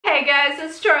Hey guys,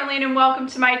 it's Darlene and welcome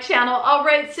to my channel.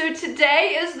 Alright, so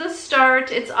today is the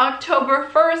start. It's October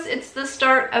 1st. It's the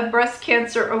start of Breast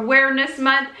Cancer Awareness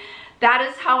Month. That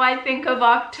is how I think of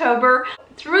October.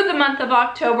 Through the month of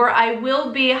October, I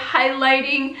will be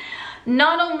highlighting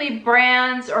not only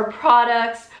brands or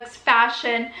products,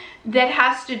 fashion that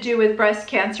has to do with breast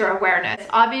cancer awareness.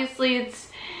 Obviously, it's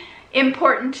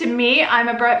important to me.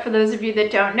 For those of you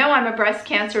that don't know, I'm a breast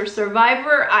cancer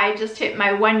survivor. I just hit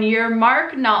my 1 year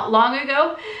mark not long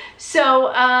ago.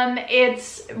 So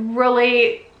it's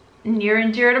really near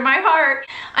and dear to my heart.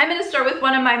 I'm going to start with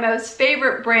one of my most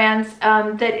favorite brands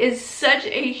that is such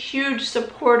a huge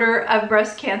supporter of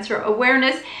breast cancer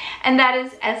awareness, and that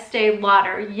is Estee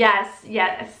Lauder. Yes,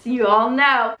 you all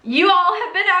know. You all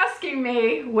have been asking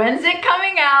me, when's it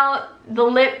coming out? The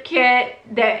lip kit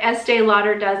that Estee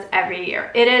Lauder does every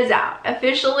year. It is out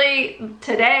officially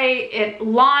today. It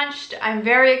launched. I'm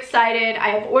very excited. I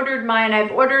have ordered mine.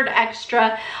 I've ordered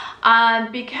extra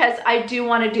because I do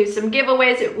want to do some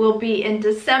giveaways. It will be in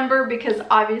December because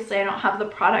obviously I don't have the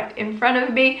product in front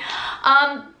of me.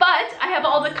 But I have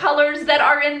all the colors that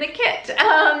are in the kit.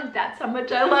 That's how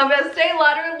much I love Estee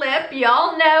Lauder lip.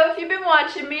 Y'all know if you've been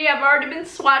watching me, I've already been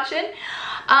swatching.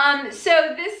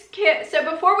 So this kit, so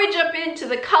before we jump into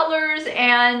the colors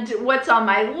and what's on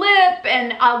my lip,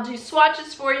 and I'll do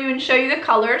swatches for you and show you the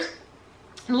colors,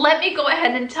 let me go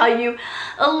ahead and tell you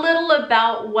a little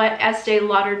about what Estee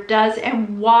Lauder does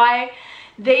and why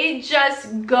they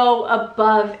just go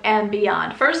above and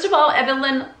beyond. First of all,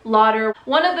 Evelyn Lauder,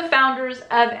 one of the founders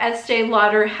of Estee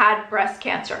Lauder, had breast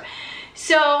cancer.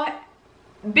 So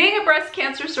being a breast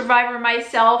cancer survivor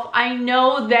myself, I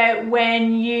know that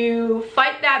when you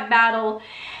fight that battle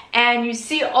and you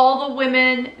see all the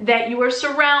women that you are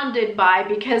surrounded by,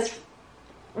 because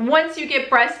once you get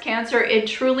breast cancer, it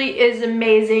truly is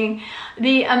amazing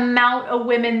the amount of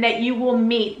women that you will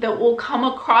meet, that will come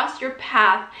across your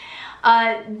path,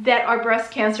 that are breast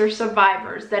cancer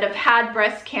survivors, that have had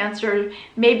breast cancer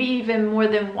maybe even more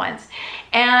than once.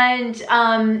 And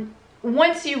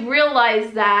once you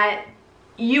realize that,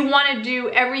 you want to do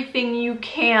everything you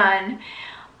can,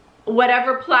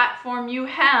 whatever platform you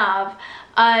have,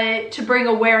 to bring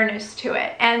awareness to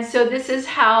it. And so this is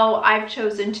how I've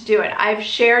chosen to do it. I've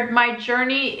shared my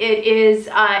journey. It is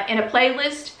in a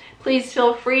playlist. Please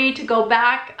feel free to go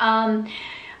back.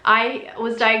 I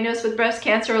was diagnosed with breast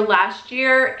cancer last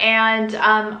year, and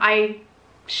I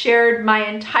shared my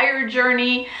entire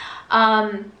journey.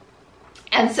 And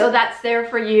so that's there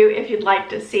for you if you'd like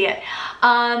to see it.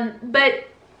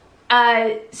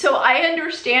 So I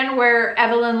understand where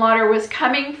Evelyn Lauder was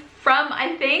coming from,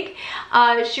 I think.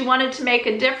 She wanted to make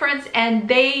a difference, and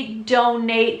they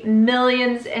donate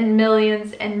millions and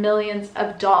millions and millions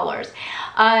of dollars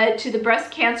to the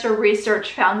Breast Cancer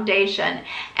Research Foundation.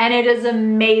 And it is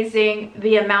amazing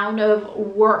the amount of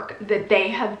work that they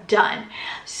have done.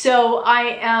 So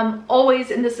I am always,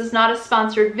 and this is not a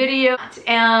sponsored video,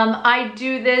 I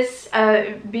do this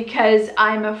because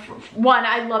one,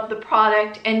 I love the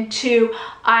product, and two,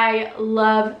 I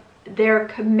love their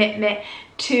commitment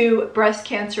to breast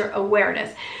cancer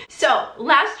awareness. So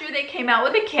last year they came out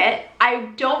with a kit. I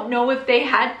don't know if they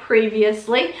had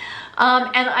previously,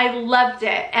 and I loved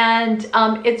it, and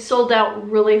it sold out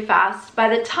really fast.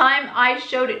 By the time I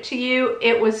showed it to you,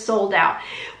 it was sold out.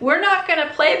 We're not going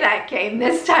to play that game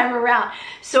this time around.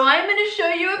 So I'm going to show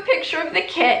you a picture of the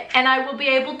kit, and I will be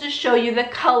able to show you the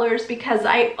colors because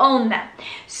I own them.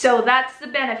 So that's the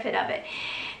benefit of it.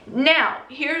 Now,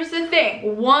 here's the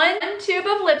thing. One tube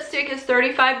of lipstick is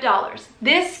 $35.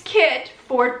 This kit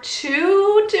for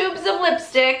 2 tubes of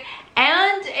lipstick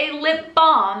and a lip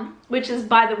balm, which is,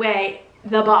 by the way,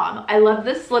 the bomb. I love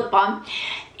this lip balm,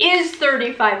 is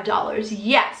 $35.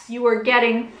 Yes, you are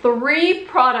getting 3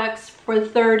 products for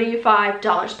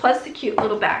 $35, plus the cute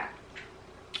little bag.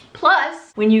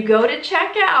 Plus, when you go to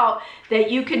check out, that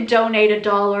you can donate $1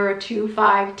 or $2,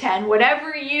 $5, $10,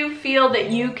 whatever you feel that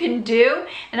you can do.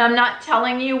 And I'm not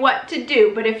telling you what to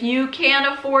do, but if you can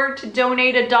afford to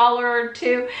donate $1 or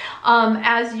 $2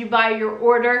 as you buy your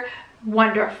order,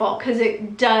 wonderful, because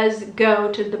it does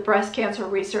go to the Breast Cancer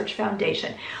Research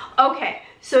Foundation. Okay,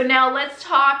 so now let's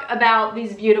talk about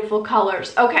these beautiful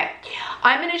colors. Okay,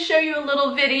 I'm going to show you a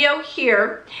little video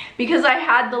here because I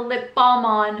had the lip balm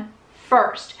on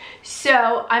first.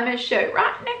 So I'm going to show you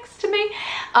right next to me.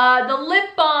 The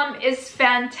lip balm is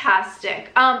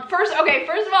fantastic. First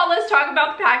of all, let's talk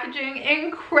about the packaging.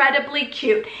 Incredibly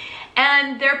cute.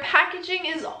 and their packaging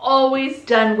is always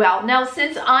done well. Now,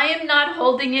 since I am not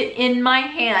holding it in my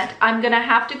hand, I'm gonna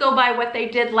have to go by what they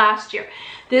did last year.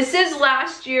 This is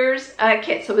last year's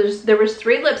kit. So there was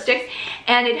 3 lipsticks,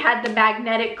 and it had the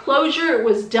magnetic closure. It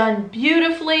was done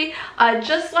beautifully,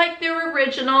 just like their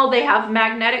original. They have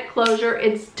magnetic closure.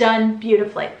 It's done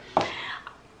beautifully.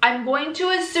 I'm going to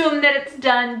assume that it's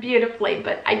done beautifully,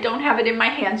 but I don't have it in my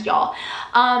hands, y'all.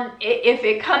 If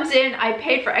it comes in, I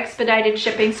paid for expedited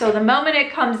shipping, so the moment it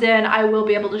comes in, I will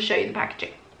be able to show you the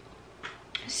packaging.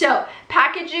 So,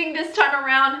 packaging this time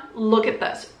around, look at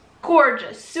this.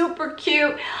 Gorgeous, super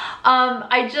cute.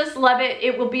 I just love it.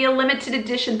 It will be a limited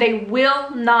edition. They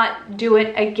will not do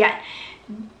it again.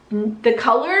 The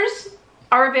colors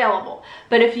are available,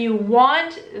 but if you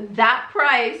want that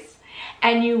price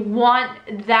and you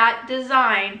want that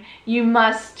design, you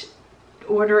must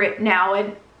order it now.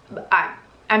 And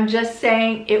I'm just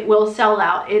saying, it will sell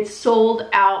out. It's sold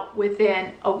out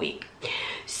within a week.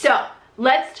 So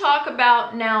let's talk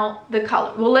about now the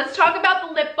color. Well, let's talk about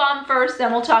the lip balm first,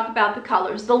 then we'll talk about the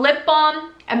colors. The lip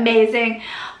balm, amazing.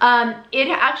 It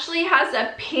actually has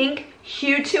a pink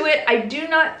hue to it. I do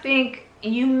not think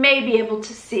you may be able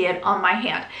to see it on my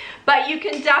hand, but you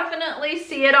can definitely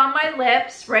see it on my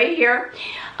lips right here.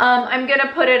 I'm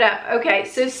gonna put it up. Okay,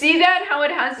 so see that, how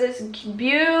it has this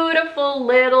beautiful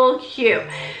little hue.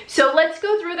 So let's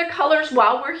go through the colors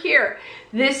while we're here.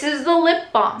 This is the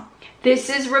lip balm.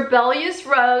 This is Rebellious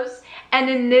Rose, and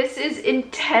then this is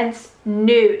Intense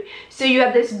Nude. So you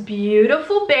have this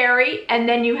beautiful berry, and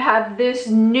then you have this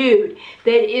nude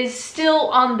that is still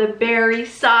on the berry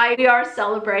side. We are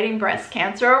celebrating breast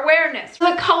cancer awareness.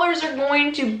 So the colors are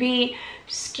going to be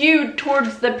skewed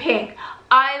towards the pink.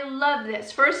 I love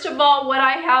this. First of all, what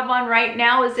I have on right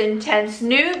now is Intense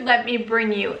Nude. Let me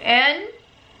bring you in.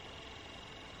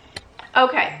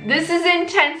 Okay, this is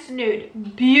Intense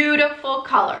Nude. Beautiful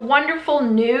color. Wonderful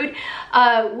nude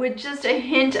with just a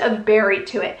hint of berry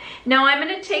to it. Now I'm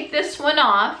going to take this one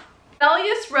off.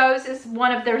 Rebellious Rose is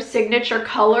one of their signature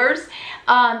colors.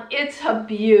 It's a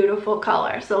beautiful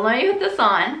color. So let me put this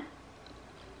on.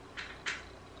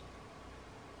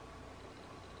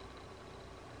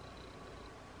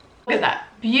 Look at that.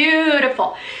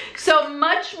 Beautiful. So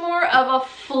much more of a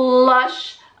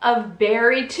flush of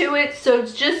berry to it, so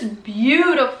it's just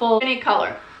beautiful. Any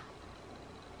color.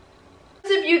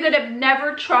 Those of you that have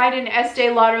never tried an Estee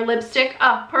Lauder lipstick,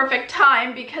 perfect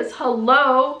time, because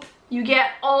hello, you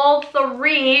get all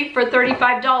 3 for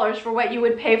 $35 for what you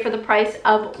would pay for the price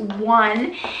of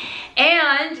 1.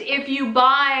 And if you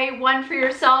buy one for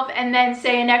yourself and then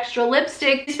say an extra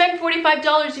lipstick, you spend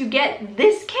 $45, you get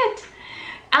this kit.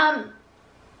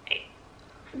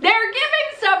 They're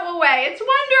giving stuff away. It's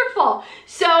wonderful.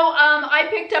 So I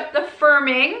picked up the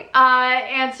firming,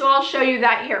 and so I'll show you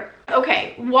that here.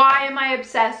 Okay, why am I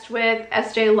obsessed with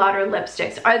Estee Lauder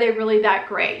lipsticks? Are they really that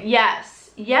great?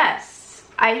 Yes, yes.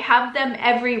 I have them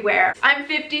everywhere. I'm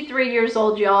 53 years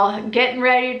old, y'all. Getting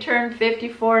ready to turn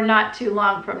 54 not too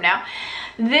long from now.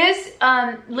 This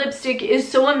lipstick is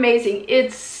so amazing.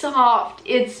 It's soft.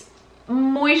 It's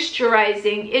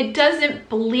moisturizing. It doesn't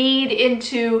bleed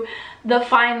into the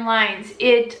fine lines.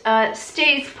 It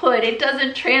stays put. It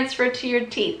doesn't transfer to your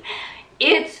teeth.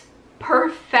 It's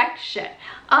perfection.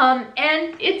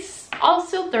 And it's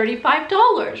also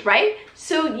 $35, right?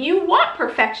 So you want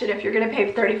perfection if you're gonna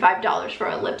pay $35 for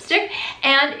a lipstick,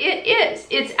 and it is.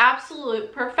 It's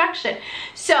absolute perfection.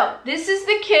 So this is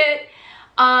the kit.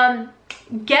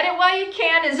 Get it while you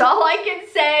can is all I can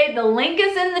say. The link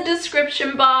is in the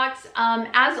description box,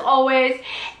 as always.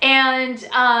 And,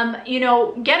 you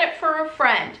know, get it for a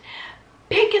friend.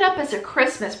 Pick it up as a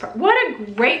Christmas present. What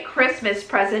a great Christmas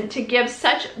present to give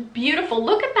such beautiful,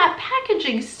 look at that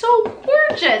packaging, so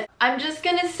gorgeous. I'm just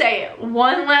gonna say it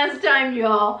one last time,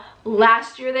 y'all.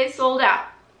 Last year they sold out.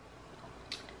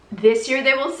 This year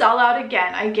they will sell out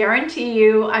again. I guarantee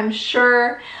you, I'm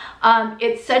sure.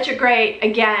 It's such a great,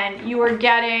 again, you are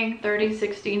getting 30,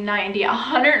 60, 90,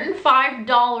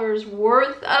 $105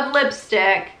 worth of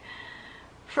lipstick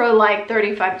for like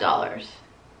 $35.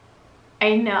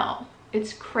 I know,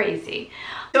 it's crazy.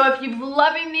 So if you're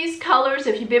loving these colors,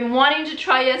 if you've been wanting to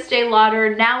try Estee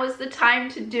Lauder, now is the time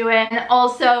to do it. And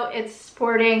also it's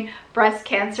supporting breast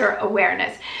cancer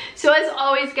awareness. So as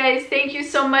always, guys, thank you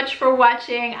so much for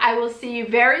watching. I will see you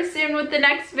very soon with the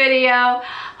next video.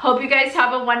 Hope you guys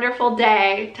have a wonderful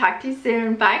day. Talk to you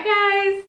soon. Bye, guys.